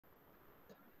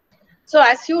So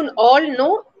as you all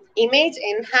know, image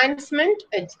enhancement,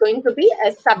 it's going to be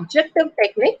a subjective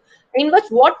technique in which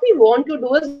what we want to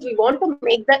do is we want to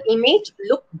make the image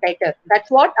look better. That's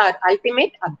what our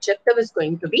ultimate objective is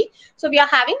going to be. So we are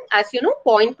having, as you know,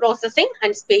 point processing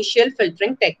and spatial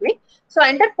filtering technique. So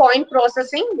under point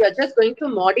processing, we are just going to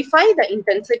modify the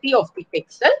intensity of the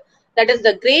pixel. That is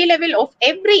the gray level of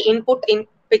every input in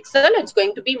pixel. It's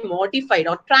going to be modified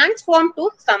or transformed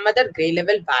to some other gray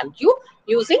level value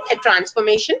using a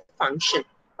transformation function.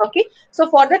 Okay, so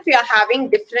for that we are having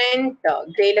different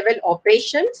gray level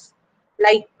operations.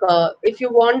 Like if you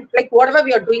want, like whatever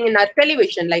we are doing in our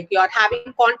television, like you are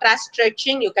having contrast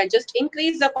stretching, you can just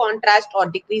increase the contrast or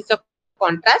decrease the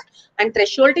contrast. And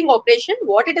thresholding operation,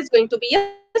 what it is going to be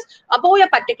is above a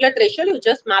particular threshold, you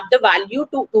just map the value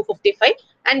to 255,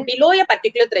 and below a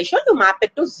particular threshold, you map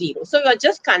it to 0. So you are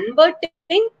just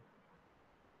converting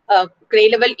gray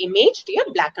level image to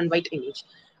a black and white image.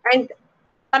 And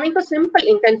coming to simple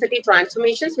intensity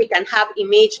transformations, we can have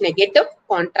image negative,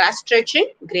 contrast stretching,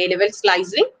 gray level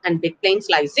slicing, and bit plane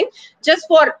slicing. Just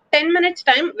for 10 minutes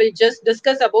time, we'll just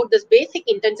discuss about this basic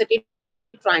intensity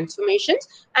transformations,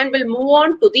 and we'll move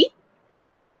on to the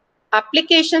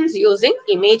applications using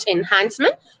image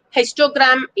enhancement,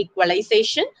 histogram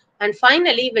equalization, and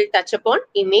finally, we'll touch upon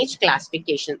image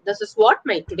classification. This is what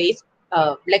my today's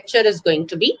lecture is going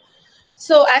to be.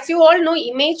 So as you all know,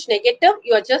 image negative,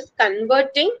 you are just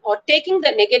converting or taking the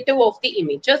negative of the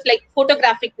image, just like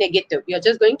photographic negative. You're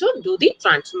just going to do the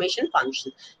transformation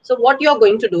function. So what you're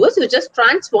going to do is you just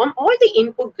transform all the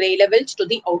input gray levels to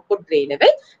the output gray level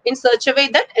in such a way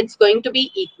that it's going to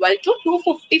be equal to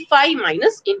 255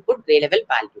 minus input gray level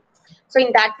value. So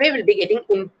in that way, we'll be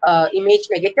getting image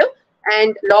negative.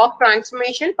 And law of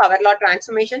transformation, power law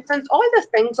transformation, since all these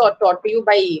things are taught to you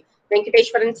by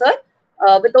Venkateshwaran sir,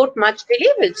 without much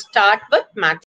delay, we'll start with MATLAB